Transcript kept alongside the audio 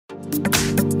In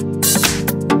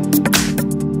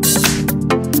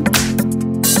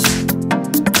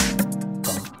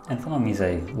front of me is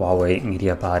a HUAWEI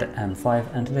MediaPad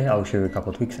M5, and today I'll show you a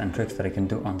couple of tweaks and tricks that I can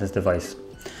do on this device.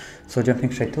 So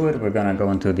jumping straight to it, we're gonna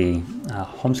go into the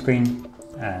home screen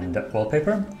and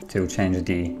wallpaper to change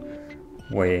the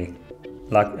way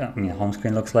home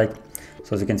screen looks like.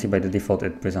 So as you can see, by the default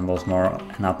it resembles more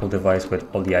an Apple device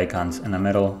with all the icons in the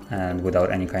middle and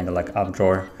without any kind of like app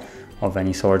drawer of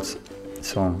any sorts.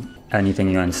 So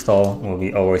anything you install will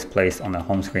be always placed on the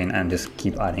home screen and just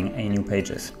keep adding new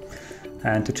pages.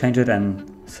 And to change it and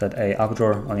set a app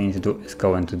drawer, all you need to do is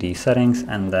go into the settings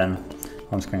and then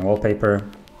home screen wallpaper.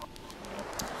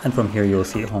 And from here you'll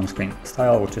see home screen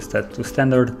style, which is set to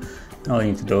standard. And all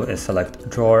you need to do is select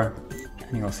drawer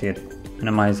and you'll see it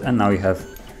minimize, and now you have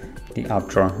the app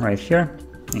drawer right here.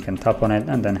 You can tap on it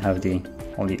and then have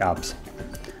all the apps.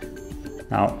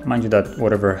 Now mind you that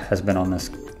whatever has been on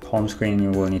this home screen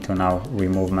you will need to now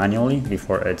remove manually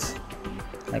before it's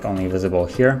like only visible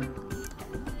here.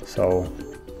 So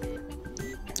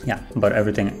yeah, but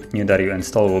everything new that you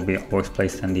install will be always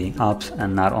placed in the apps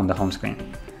and not on the home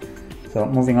screen. So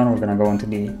moving on, we're going to go into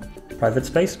the private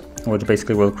space, which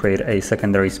basically will create a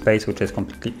secondary space which is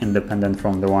completely independent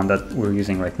from the one that we're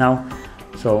using right now.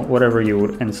 So whatever you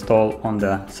would install on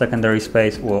the secondary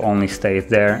space will only stay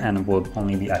there and will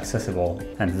only be accessible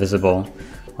and visible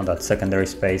on that secondary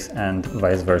space, and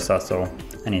vice versa. So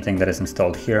anything that is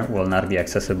installed here will not be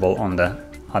accessible on the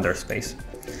other space.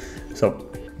 So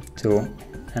to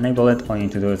enable it, all you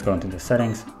need to do is go into the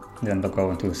settings, then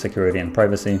go into security and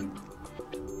privacy.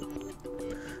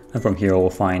 And from here we'll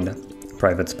find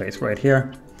private space right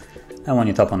here. And when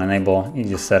you tap on enable, you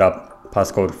just set up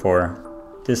passcode for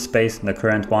this space, the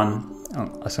current one,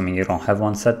 assuming you don't have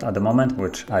one set at the moment,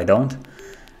 which I don't.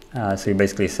 So you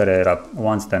basically set it up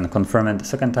once, then confirm it the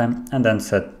second time, and then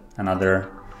set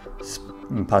another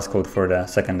passcode for the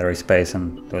secondary space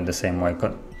and do it the same way.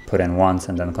 Put in once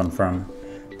and then confirm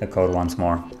the code once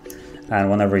more.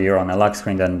 And whenever you're on a lock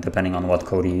screen, then depending on what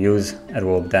code you use, it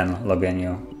will then log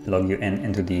you in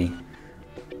into the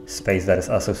space that is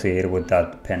associated with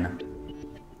that pin.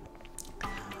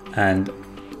 And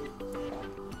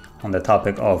on the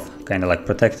topic of kind of like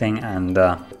protecting and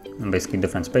basically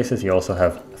different spaces, you also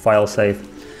have file save,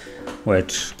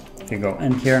 which if you go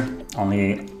in here,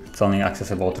 it's only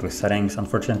accessible through settings,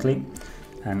 unfortunately.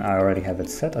 And I already have it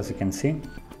set, as you can see.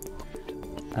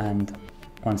 And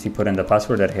once you put in the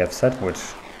password that you have set, which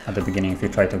at the beginning, if you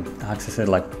try to access it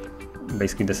like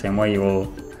basically the same way, you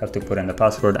will have to put in the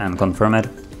password and confirm it.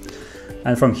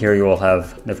 And from here you will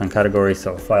have different categories,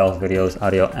 so files, videos,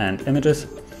 audio, and images.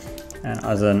 And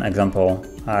as an example,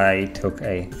 I took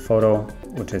a photo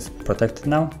which is protected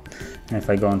now. And if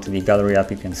I go into the gallery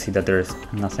app, you can see that there's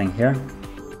nothing here.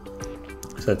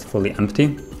 So it's fully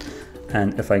empty.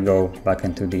 And if I go back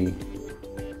into the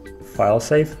file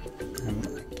save, and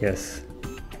I guess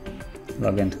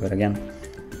log into it again,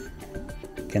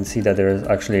 you can see that there is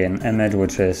actually an image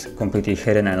which is completely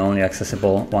hidden and only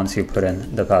accessible once you put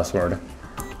in the password.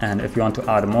 And if you want to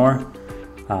add more,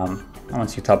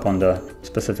 once you tap on the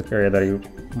specific area that you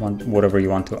want, whatever you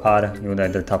want to add, you would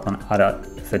either tap on add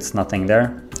if it's nothing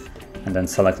there, and then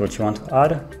select what you want to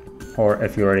add. Or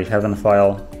if you already have a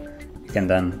file, you can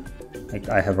then, like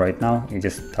I have right now, you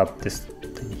just tap this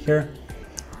thing here,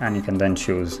 and you can then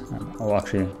choose. I'll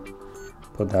actually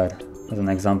put that as an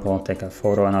example, take a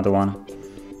photo, another one.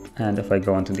 And if I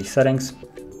go into the settings,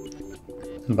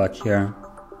 back here,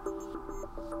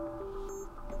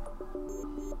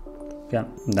 yeah,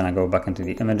 then I go back into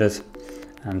the images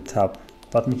and tap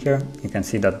button here. You can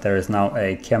see that there is now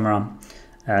a camera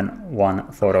and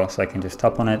one photo. So I can just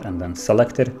tap on it and then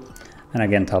select it. And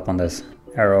again, tap on this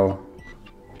arrow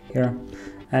here.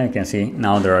 And you can see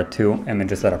now there are two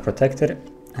images that are protected.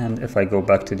 And if I go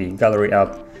back to the gallery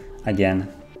app,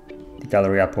 again, the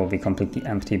gallery app will be completely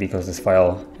empty because this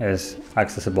file is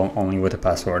accessible only with a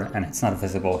password and it's not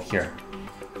visible here.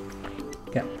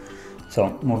 Okay,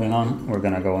 so moving on, we're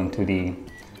gonna go into the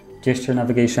gesture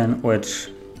navigation,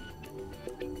 which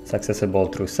is accessible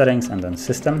through settings and then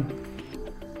system.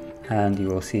 And you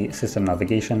will see system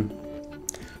navigation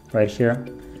right here.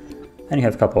 And you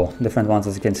have a couple different ones,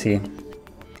 as you can see,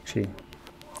 actually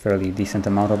fairly decent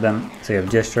amount of them. So you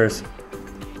have gestures,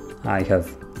 I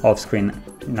have off-screen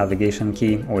navigation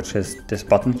key, which is this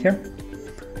button here,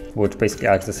 which basically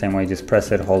acts the same way. Just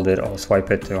press it, hold it, or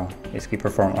swipe it to basically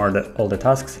perform all the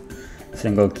tasks.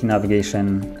 Single key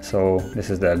navigation, so this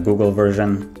is the Google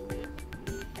version,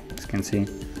 as you can see.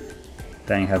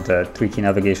 Then you have the 3-key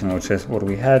navigation, which is what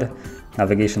we had.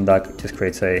 Navigation dock just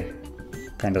creates a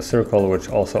kind of circle, which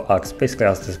also acts basically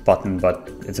as this button, but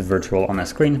it's virtual on a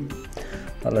screen.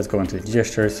 But let's go into the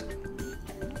gestures,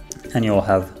 and you'll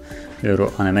have a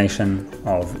little animation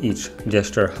of each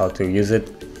gesture, how to use it.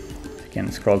 You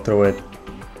can scroll through it.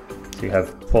 So you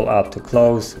have pull up to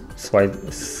close,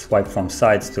 swipe from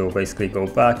sides to basically go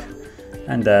back,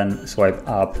 and then swipe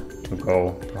up to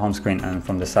go to home screen, and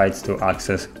from the sides to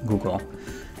access Google.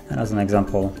 And as an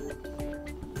example,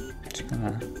 just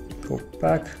gonna go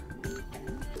back,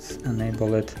 let's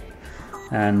enable it,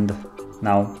 and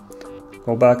now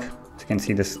go back. As you can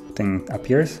see, this thing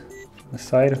appears on the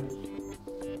side.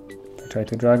 If I try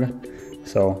to drag,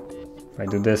 so if I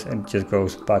do this, it just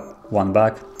goes back, one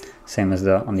back, same as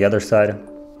on the other side.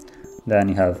 Then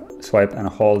you have swipe and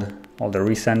hold all the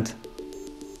recent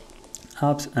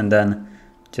apps, and then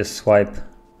just swipe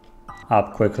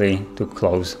up quickly to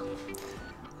close.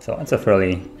 So it's a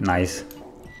fairly nice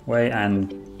way,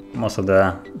 and most of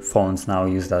the phones now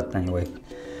use that anyway.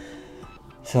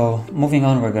 So moving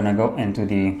on, we're gonna go into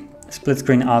the split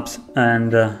screen apps,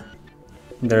 and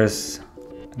there's,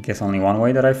 I guess, only one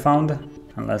way that I found,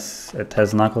 unless it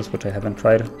has knuckles, which I haven't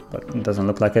tried, but it doesn't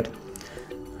look like it.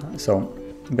 So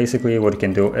basically what you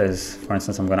can do is, for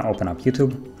instance, I'm gonna open up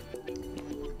YouTube.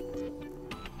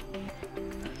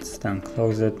 Let's then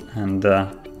close it and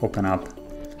open up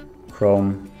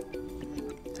Chrome.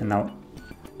 And now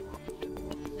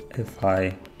if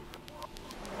I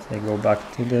say go back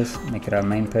to this, make it a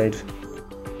main page,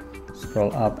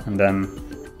 scroll up, and then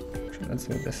actually, let's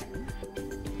do this.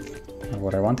 Not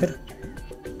what I wanted.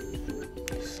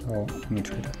 So let me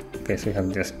try that. Okay, so you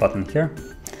have this button here,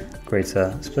 creates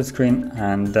a split screen,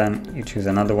 and then you choose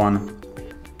another one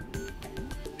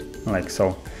like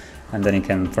so, and then you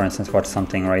can, for instance, watch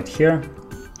something right here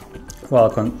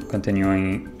while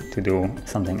continuing to do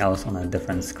something else on a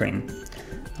different screen.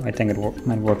 I think it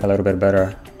might work a little bit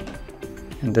better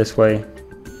in this way,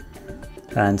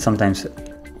 and sometimes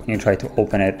when you try to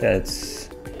open it, it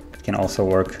can also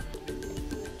work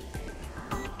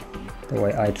the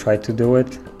way I try to do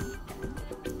it.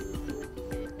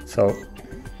 So,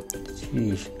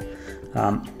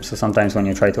 so sometimes when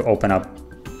you try to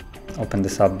open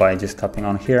this up by just tapping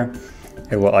on here,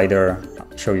 it will either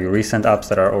show you recent apps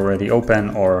that are already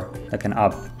open, or like an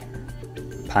app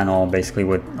panel basically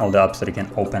with all the apps that you can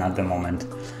open at the moment,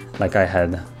 like I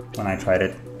had when I tried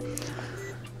it.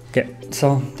 Okay,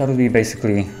 so that would be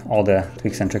basically all the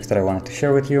tweaks and tricks that I wanted to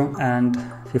share with you, and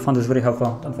if you found this video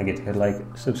helpful, don't forget to hit like,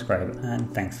 subscribe, and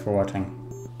thanks for watching.